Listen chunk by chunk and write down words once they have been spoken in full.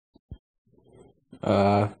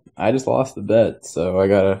I just lost the bet, so I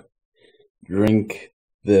gotta drink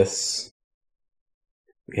this.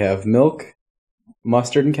 We have milk,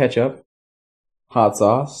 mustard and ketchup, hot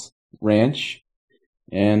sauce, ranch,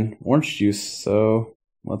 and orange juice. So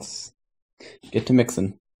let's get to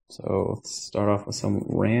mixing. So let's start off with some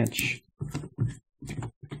ranch.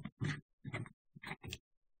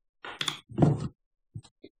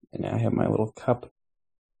 And now I have my little cup.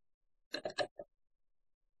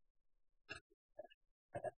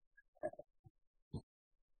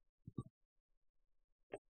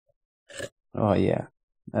 Oh yeah,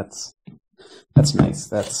 that's nice.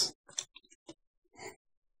 That's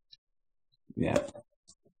yeah.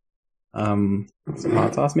 Some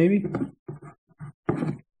hot sauce maybe.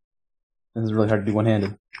 This is really hard to do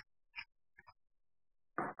one-handed.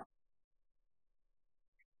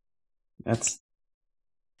 That's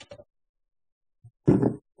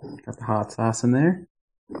got the hot sauce in there.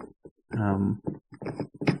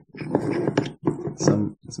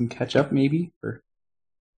 Some ketchup maybe for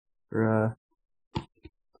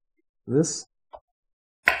this.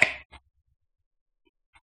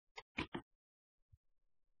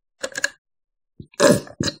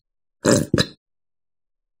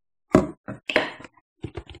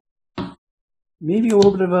 Maybe a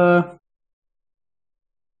little bit of a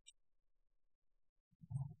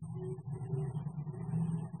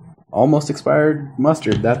almost expired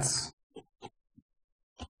mustard. This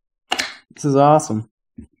is awesome.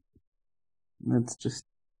 That's just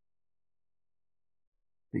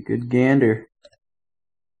a good gander.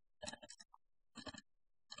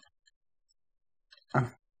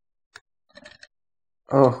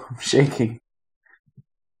 Oh, I'm shaking.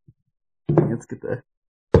 Let's get the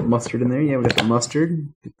mustard in there. Yeah, we got the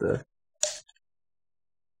mustard. Get the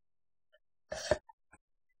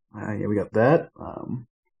yeah, we got that.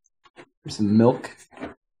 There's some milk,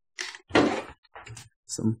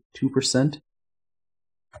 some 2%.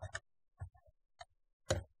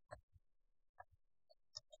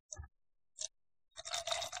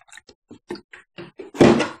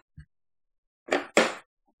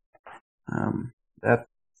 That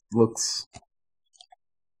looks,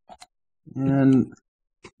 and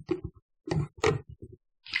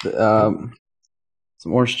some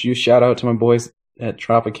orange juice. Shout out to my boys at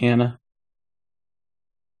Tropicana.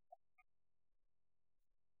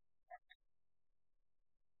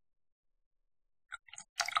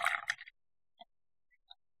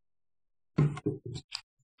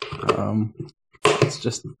 It's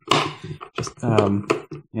just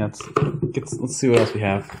yeah. Let's see what else we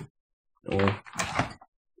have. Or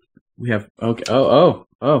we have okay. Oh.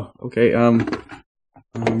 Okay.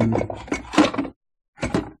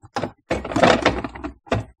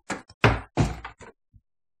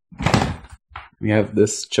 We have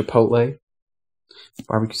this chipotle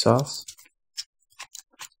barbecue sauce.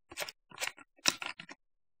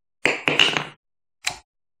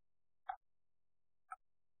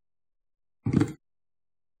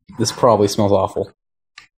 This probably smells awful.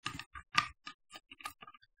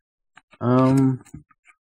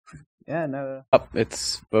 Yeah, no. Oh,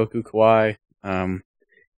 it's Boku Kawaii.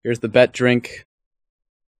 Here's the bet drink.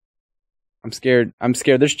 I'm scared.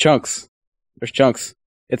 There's chunks.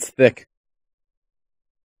 It's thick.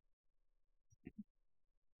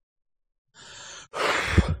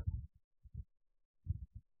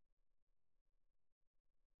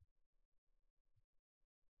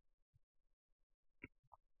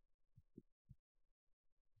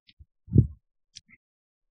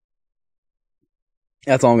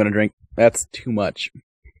 That's all I'm gonna drink. That's too much.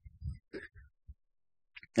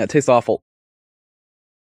 That tastes awful.